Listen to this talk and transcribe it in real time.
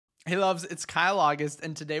Hey loves, it's Kyle August,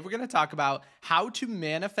 and today we're going to talk about how to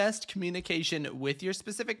manifest communication with your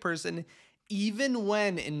specific person even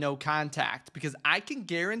when in no contact. Because I can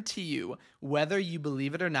guarantee you, whether you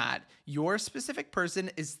believe it or not, your specific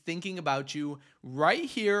person is thinking about you right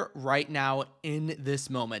here, right now, in this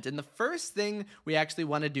moment. And the first thing we actually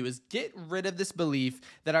want to do is get rid of this belief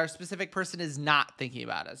that our specific person is not thinking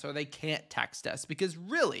about us or they can't text us. Because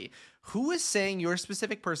really, who is saying your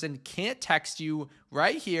specific person can't text you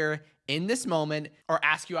right here in this moment or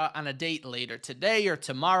ask you out on a date later today or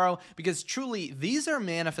tomorrow? Because truly, these are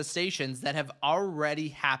manifestations that have already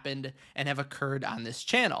happened and have occurred on this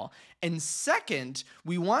channel. And second,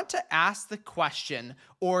 we want to ask the question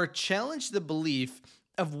or challenge the belief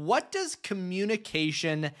of what does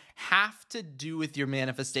communication have to do with your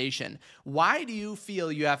manifestation? Why do you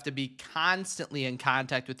feel you have to be constantly in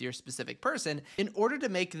contact with your specific person in order to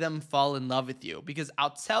make them fall in love with you? Because I'll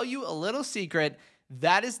tell you a little secret,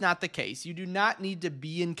 that is not the case. You do not need to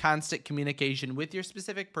be in constant communication with your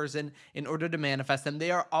specific person in order to manifest them.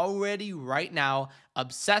 They are already right now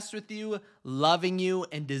obsessed with you, loving you,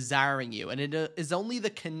 and desiring you. And it is only the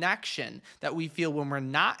connection that we feel when we're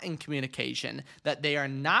not in communication, that they are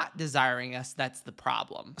not desiring us, that's the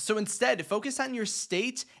problem. So instead, focus on your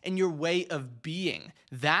state and your way of being.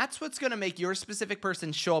 That's what's going to make your specific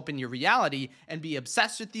person show up in your reality and be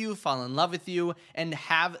obsessed with you, fall in love with you, and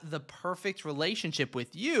have the perfect relationship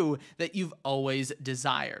with you that you've always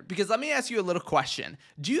desired. Because let me ask you a little question.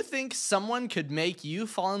 Do you think someone could make you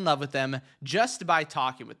fall in love with them just by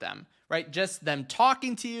talking with them, right? Just them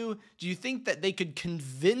talking to you. Do you think that they could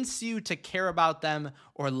convince you to care about them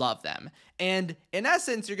or love them? And in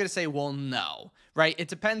essence, you're going to say, well, no, right? It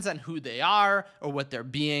depends on who they are or what they're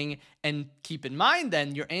being. And keep in mind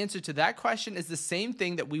then, your answer to that question is the same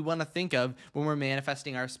thing that we want to think of when we're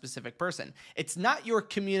manifesting our specific person. It's not your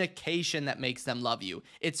communication that makes them love you.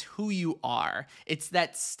 It's who you are. It's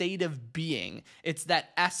that state of being. It's that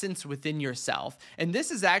essence within yourself. And this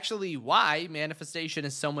is actually why manifestation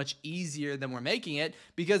is so much easier than we're making it,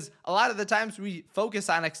 because a lot of the times we focus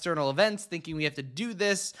on external events thinking we have to do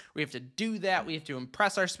this, we have to do that, we have to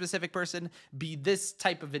impress our specific person, be this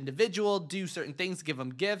type of individual, do certain things, give them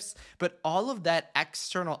gifts. But all of that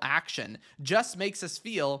external action just makes us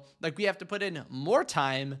feel like we have to put in more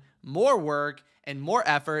time, more work, and more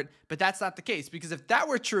effort. But that's not the case, because if that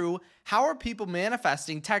were true, how are people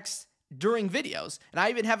manifesting texts during videos? And I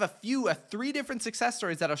even have three different success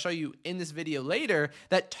stories that I'll show you in this video later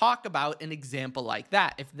that talk about an example like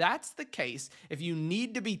that. If that's the case, if you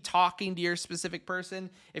need to be talking to your specific person,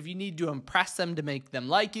 if you need to impress them to make them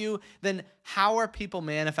like you, then how are people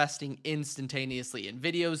manifesting instantaneously in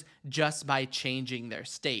videos just by changing their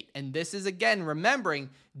state? And this is, again, remembering,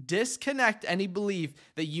 disconnect any belief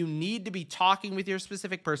that you need to be talking with your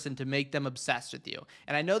specific person to make them obsessed with you.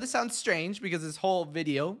 And I know this sounds strange because this whole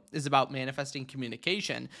video is about manifesting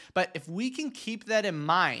communication, but if we can keep that in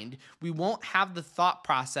mind, we won't have the thought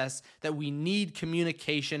process that we need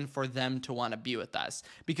communication for them to want to be with us,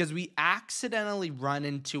 because we accidentally run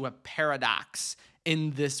into a paradox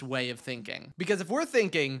in this way of thinking. Because if we're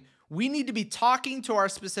thinking we need to be talking to our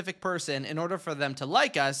specific person in order for them to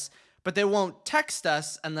like us, but they won't text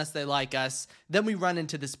us unless they like us, then we run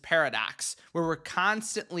into this paradox where we're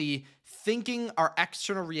constantly thinking our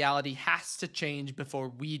external reality has to change before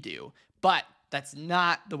we do. But that's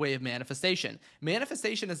not the way of manifestation.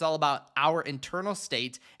 Manifestation is all about our internal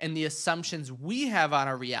state and the assumptions we have on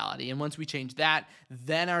our reality. And once we change that,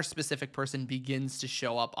 then our specific person begins to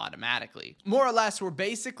show up automatically. More or less, we're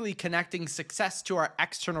basically connecting success to our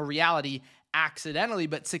external reality accidentally,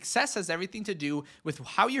 but success has everything to do with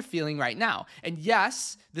how you're feeling right now. And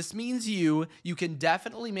yes, this means you can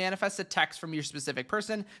definitely manifest a text from your specific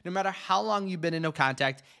person, no matter how long you've been in no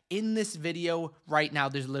contact. In this video right now,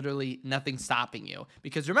 there's literally nothing stopping you.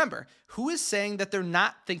 Because remember, who is saying that they're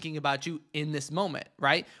not thinking about you in this moment,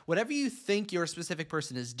 right? Whatever you think your specific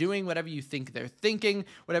person is doing, whatever you think they're thinking,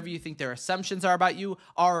 whatever you think their assumptions are about you,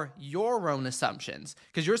 are your own assumptions.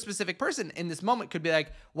 Because your specific person in this moment could be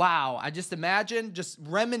like, wow, I just imagine just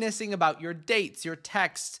reminiscing about your dates, your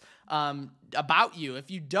texts, about you. If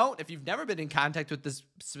you've never been in contact with this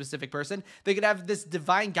specific person, they could have this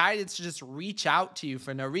divine guidance to just reach out to you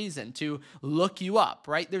for no reason, to look you up,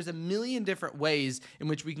 right? There's a million different ways in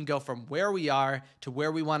which we can go from where we are to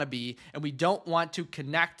where we want to be. And we don't want to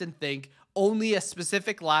connect and think only a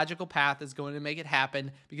specific logical path is going to make it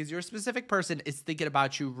happen, because your specific person is thinking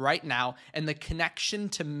about you right now. And the connection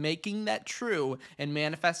to making that true and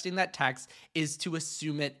manifesting that text is to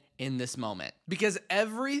assume it in this moment, because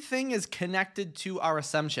everything is connected to our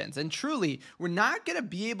assumptions. And truly, we're not going to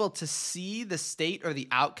be able to see the state or the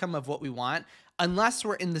outcome of what we want unless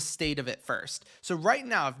we're in the state of it first. So right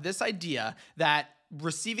now, if this idea that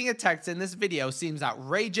receiving a text in this video seems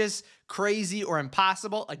outrageous, crazy, or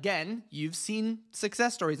impossible, again, you've seen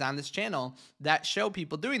success stories on this channel that show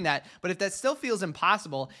people doing that. But if that still feels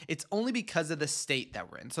impossible, it's only because of the state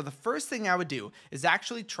that we're in. So the first thing I would do is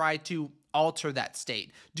actually try to alter that state.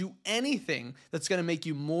 Do anything that's going to make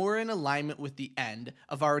you more in alignment with the end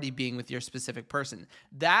of already being with your specific person.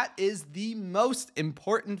 That is the most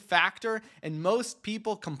important factor, and most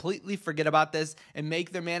people completely forget about this and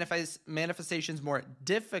make their manifestations more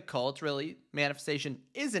difficult. Really, manifestation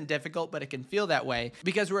isn't difficult, but it can feel that way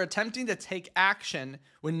because we're attempting to take action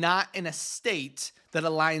when not in a state that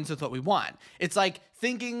aligns with what we want. It's like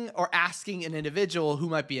thinking or asking an individual who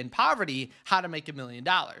might be in poverty how to make $1 million.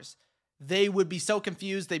 They would be so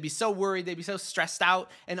confused, they'd be so worried, they'd be so stressed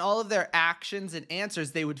out, and all of their actions and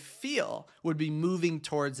answers they would feel would be moving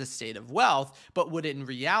towards a state of wealth, but would in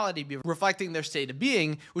reality be reflecting their state of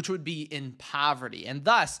being, which would be in poverty. And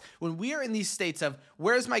thus, when we are in these states of,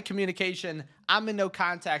 where's my communication? I'm in no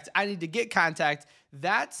contact, I need to get contact,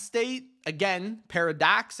 that state, again,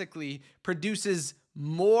 paradoxically, produces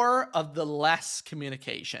more of the less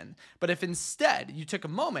communication. But if instead you took a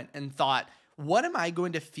moment and thought, what am I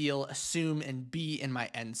going to feel, assume, and be in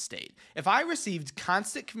my end state? If I received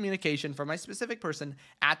constant communication from my specific person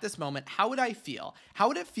at this moment, how would I feel? How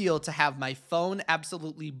would it feel to have my phone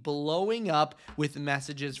absolutely blowing up with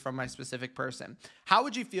messages from my specific person? How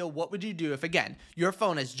would you feel? What would you do if, again, your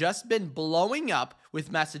phone has just been blowing up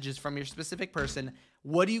with messages from your specific person?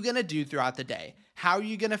 What are you going to do throughout the day? How are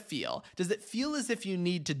you going to feel? Does it feel as if you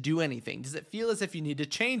need to do anything? Does it feel as if you need to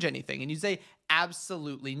change anything? And you say,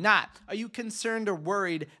 absolutely not. Are you concerned or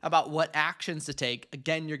worried about what actions to take?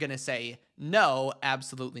 Again, you're going to say, no,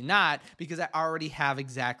 absolutely not, because I already have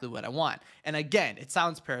exactly what I want. And again, it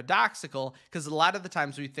sounds paradoxical because a lot of the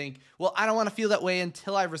times we think, well, I don't want to feel that way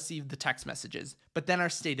until I receive the text messages. But then our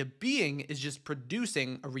state of being is just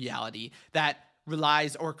producing a reality that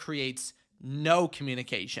relies or creates no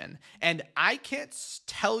communication. And I can't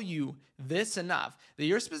tell you this enough, that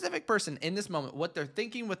your specific person in this moment, what they're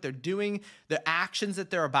thinking, what they're doing, the actions that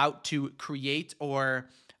they're about to create or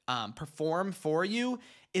perform for you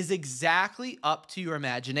is exactly up to your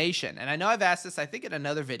imagination. And I know I've asked this, I think, in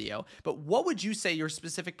another video, but what would you say your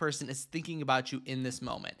specific person is thinking about you in this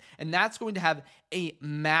moment? And that's going to have a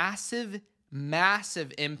massive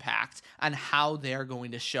impact on how they're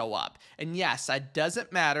going to show up. And yes, it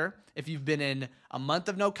doesn't matter if you've been in a month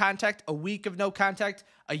of no contact, a week of no contact,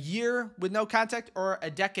 a year with no contact, or a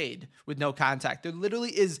decade with no contact. There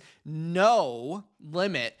literally is no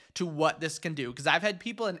limit to what this can do, because I've had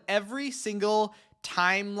people in every single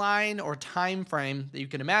timeline or time frame that you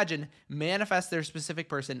can imagine manifest their specific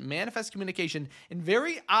person, manifest communication in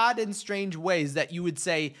very odd and strange ways that you would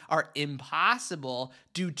say are impossible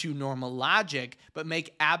due to normal logic, but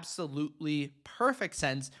make absolutely perfect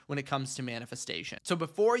sense when it comes to manifestation. So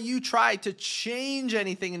before you try to change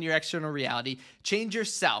anything in your external reality, change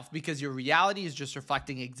yourself, because your reality is just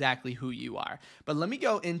reflecting exactly who you are. But let me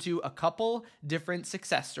go into a couple different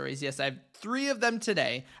success stories. Yes, I have 3 of them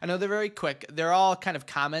today. I know they're very quick. They're all kind of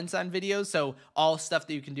comments on videos, so all stuff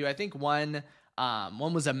that you can do. I think one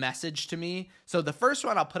was a message to me. So the first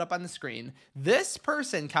one I'll put up on the screen. This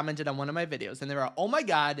person commented on one of my videos and they were, oh my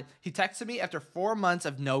God, he texted me after 4 months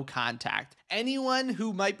of no contact. Anyone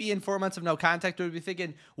who might be in 4 months of no contact would be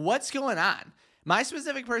thinking, what's going on? My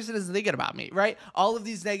specific person isn't thinking about me, right? All of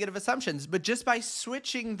these negative assumptions. But just by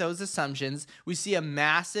switching those assumptions, we see a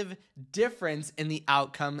massive difference in the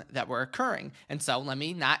outcome that we're occurring. And so let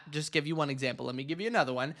me not just give you one example. Let me give you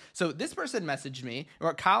another one. So this person messaged me,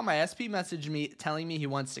 or Kyle, my SP, messaged me telling me he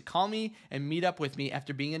wants to call me and meet up with me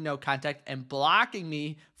after being in no contact and blocking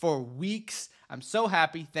me for weeks. I'm so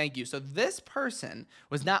happy. Thank you. So this person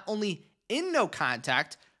was not only in no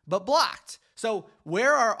contact, but blocked. So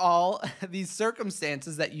where are all these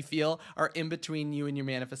circumstances that you feel are in between you and your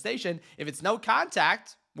manifestation? If it's no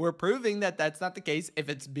contact, we're proving that that's not the case. If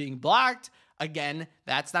it's being blocked, again,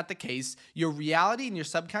 that's not the case. Your reality and your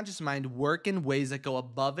subconscious mind work in ways that go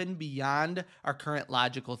above and beyond our current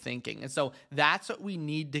logical thinking. And so that's what we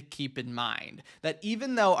need to keep in mind, that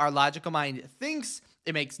even though our logical mind thinks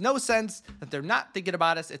it makes no sense, that they're not thinking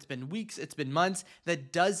about us, it's been weeks, it's been months,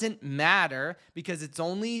 that doesn't matter, because it's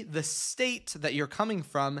only the state that you're coming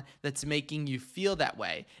from that's making you feel that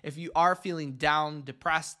way. If you are feeling down,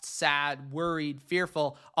 depressed, sad, worried,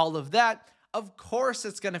 fearful, all of that, of course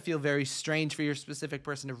it's going to feel very strange for your specific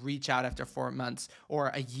person to reach out after 4 months or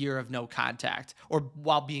a year of no contact or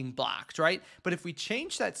while being blocked, right? But if we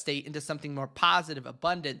change that state into something more positive,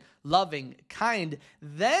 abundant, loving, kind,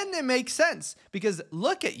 then it makes sense, because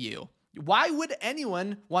look at you. Why would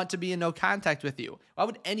anyone want to be in no contact with you? Why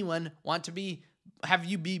would anyone want to have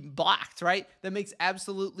you be blocked, right? That makes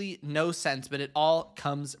absolutely no sense, but it all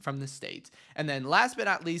comes from the state. And then last but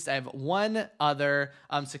not least, I have one other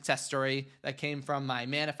success story that came from my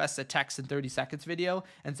Manifest a Text in 30 Seconds video.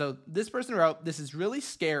 And so this person wrote, "This is really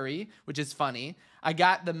scary," which is funny. "I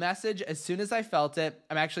got the message as soon as I felt it.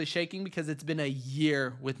 I'm actually shaking because it's been a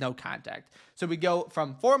year with no contact." So we go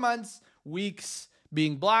from 4 months, weeks,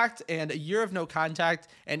 being blocked, and a year of no contact.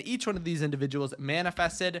 And each one of these individuals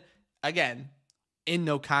manifested, again, in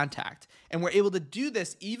no contact. And we're able to do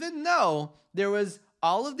this even though there was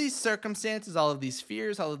all of these circumstances, all of these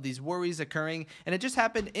fears, all of these worries occurring, and it just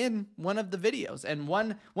happened in one of the videos. And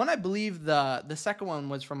one I believe the second one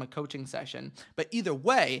was from a coaching session. But either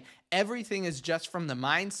way, everything is just from the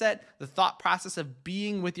mindset, the thought process of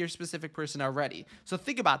being with your specific person already. So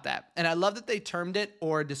think about that. And I love that they termed it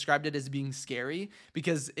or described it as being scary,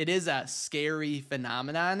 because it is a scary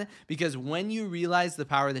phenomenon. Because when you realize the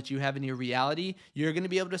power that you have in your reality, you're going to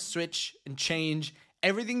be able to switch and change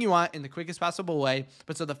everything you want in the quickest possible way.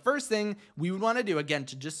 But so the first thing we would want to do, again,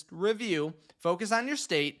 to just review, focus on your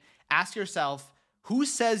state, ask yourself, who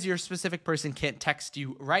says your specific person can't text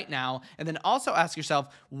you right now? And then also ask yourself,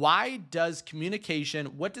 what does communication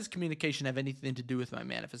have anything to do with my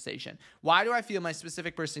manifestation? Why do I feel my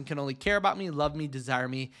specific person can only care about me, love me, desire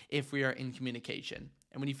me if we are in communication?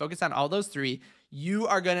 And when you focus on all those three, you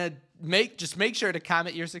are going to make sure to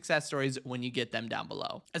comment your success stories when you get them down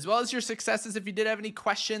below, as well as your successes. If you did have any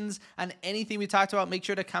questions on anything we talked about, make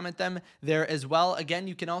sure to comment them there as well. Again,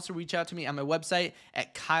 you can also reach out to me on my website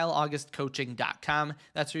at kyleaugustcoaching.com.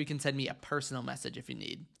 That's where you can send me a personal message if you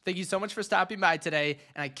need. Thank you so much for stopping by today,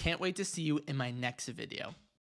 and I can't wait to see you in my next video.